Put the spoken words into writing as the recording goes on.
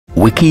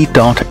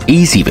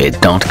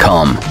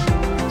wiki.ezvid.com.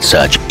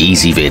 Search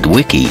Ezvid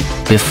Wiki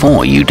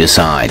before you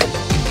decide.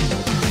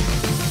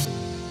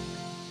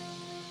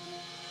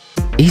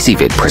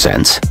 Ezvid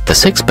presents the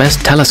 6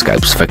 best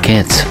telescopes for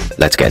kids.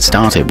 Let's get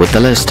started with the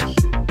list.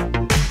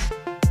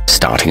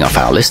 Starting off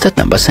our list at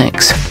number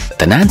 6.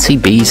 The Nancy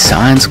B.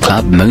 Science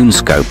Club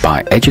Moonscope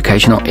by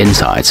Educational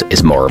Insights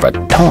is more of a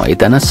toy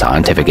than a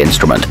scientific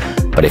instrument,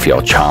 but if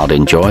your child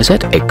enjoys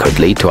it, it could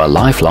lead to a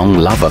lifelong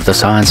love of the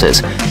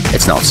sciences.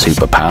 It's not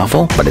super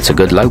powerful, but it's a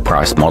good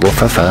low-priced model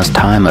for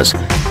first-timers.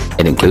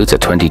 It includes a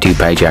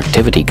 22-page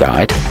activity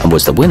guide and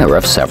was the winner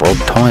of several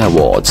toy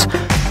awards.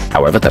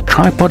 However, the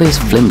tripod is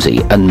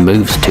flimsy and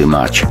moves too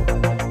much.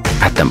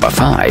 At number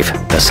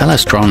 5, the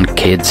Celestron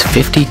Kids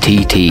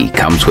 50TT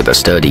comes with a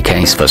sturdy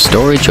case for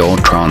storage or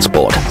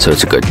transport, so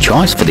it's a good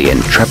choice for the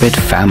intrepid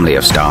family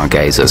of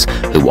stargazers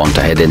who want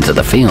to head into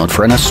the field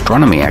for an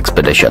astronomy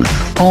expedition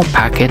or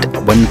pack it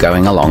when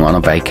going along on a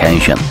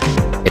vacation.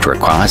 It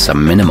requires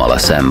some minimal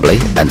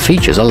assembly and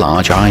features a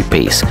large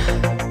eyepiece,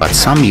 but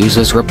some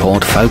users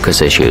report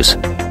focus issues.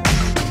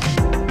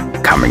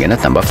 Coming in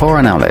at number 4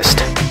 on our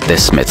list,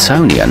 this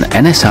Smithsonian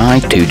NSI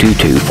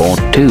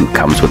 22242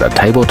 comes with a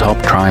tabletop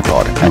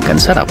tripod and can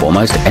set up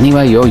almost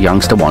anywhere your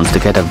youngster wants to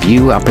get a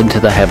view up into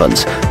the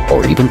heavens,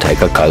 or even take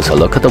a closer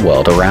look at the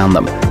world around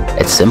them.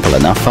 It's simple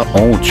enough for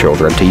all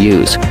children to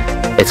use.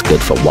 It's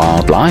good for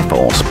wildlife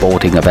or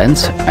sporting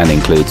events and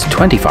includes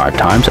 25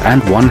 times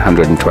and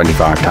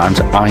 125 times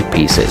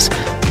eyepieces.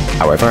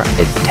 However,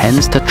 it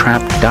tends to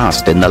trap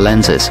dust in the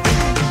lenses.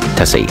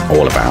 To see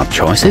all of our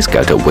choices,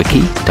 go to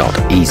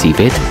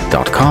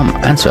wiki.ezvid.com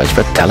and search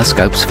for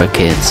telescopes for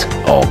kids,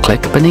 or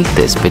click beneath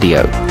this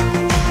video.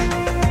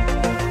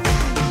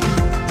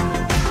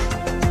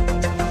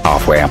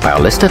 Halfway up our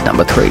list at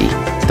number 3.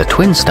 The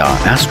twinstar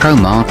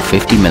astromark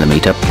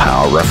 50mm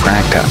power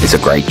refractor is a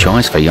great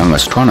choice for young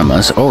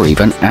astronomers or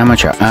even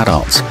amateur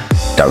adults.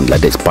 Don't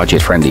let its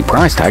budget-friendly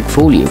price tag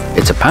fool you.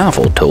 It's a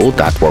powerful tool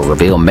that will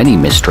reveal many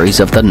mysteries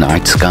of the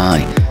night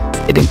sky.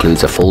 It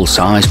includes a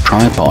full-size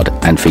tripod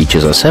and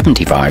features a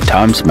 75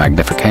 times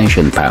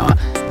magnification power.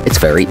 It's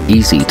very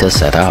easy to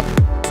set up.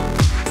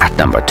 At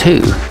number 2,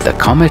 the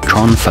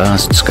cometron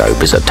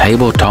firstscope is a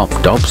tabletop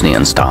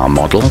Dobsonian-style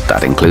model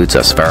that includes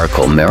a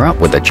spherical mirror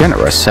with a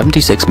generous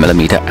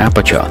 76mm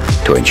aperture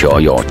to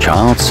ensure your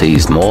child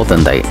sees more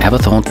than they ever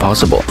thought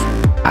possible.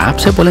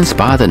 Perhaps it will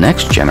inspire the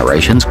next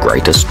generation's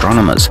great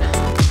astronomers.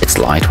 It's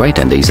lightweight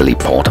and easily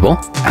portable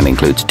and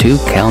includes 2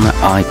 Kellner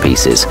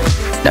eyepieces.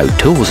 No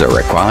tools are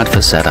required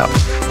for setup.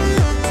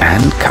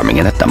 And coming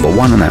in at number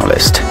 1 on our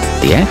list,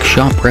 the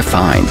xshop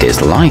Refined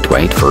is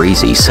lightweight for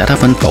easy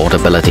setup and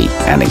portability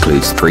and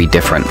includes 3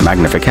 different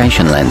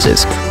magnification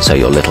lenses, so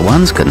your little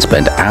ones can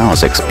spend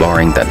hours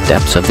exploring the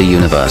depths of the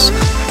universe.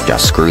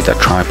 Just screw the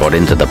tripod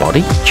into the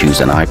body, choose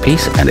an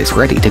eyepiece, and it's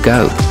ready to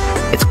go.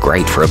 It's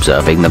great for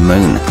observing the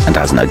moon and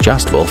has an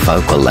adjustable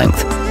focal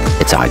length.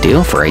 It's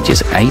ideal for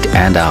ages 8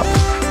 and up.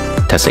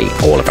 To see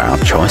all of our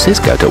choices,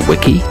 go to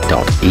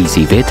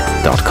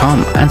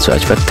wiki.ezvid.com and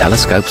search for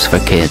telescopes for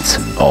kids,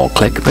 or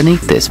click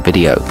beneath this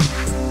video.